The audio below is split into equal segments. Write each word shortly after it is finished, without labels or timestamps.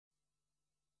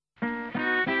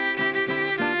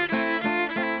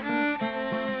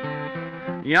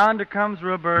Yonder comes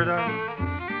Roberta,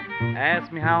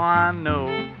 ask me how I know.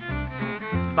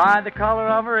 By the color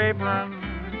of her apron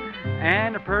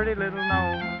and her pretty little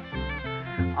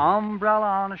nose. Umbrella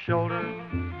on her shoulder,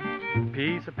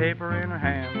 piece of paper in her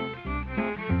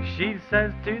hand. She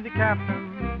says to the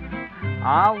captain,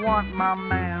 I want my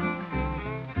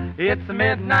man. It's a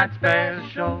midnight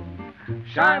special,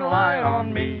 shine a light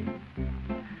on me.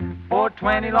 For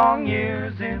 20 long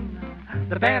years in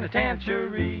the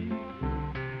penitentiary.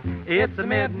 It's a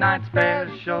midnight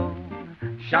special,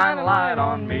 shine a light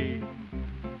on me.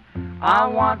 I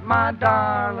want my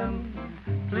darling,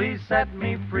 please set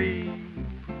me free.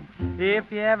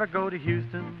 If you ever go to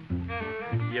Houston,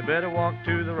 you better walk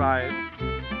to the right.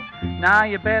 Now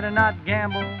you better not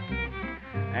gamble,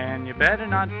 and you better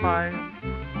not fight,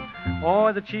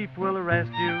 or the chief will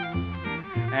arrest you,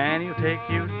 and he'll take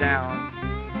you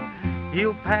down.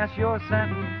 He'll pass your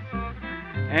sentence,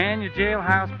 and you're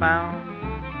jailhouse bound.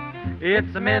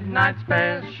 It's a midnight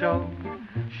special,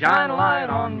 shine a light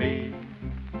on me.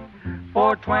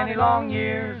 For 20 long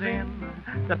years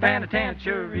in the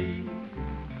penitentiary.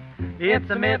 It's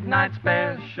a midnight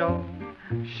special,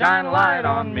 shine a light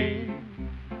on me.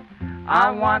 I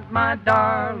want my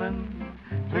darling,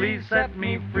 please set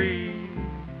me free.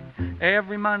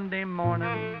 Every Monday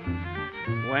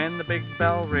morning when the big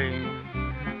bell rings,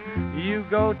 you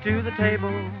go to the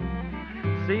table,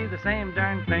 see the same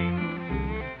darn thing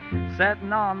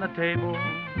setting on the table.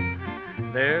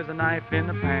 There's a knife in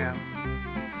the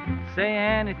pan. Say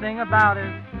anything about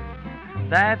it,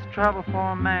 that's trouble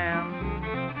for a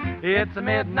man. It's a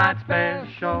midnight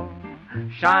special,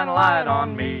 shine a light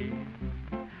on me.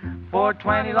 For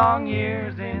 20 long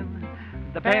years in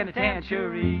the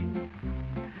penitentiary.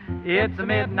 It's a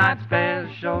midnight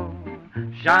special,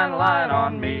 shine a light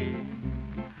on me.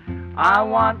 I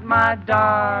want my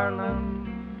darling,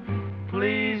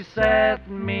 please set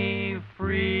me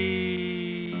free.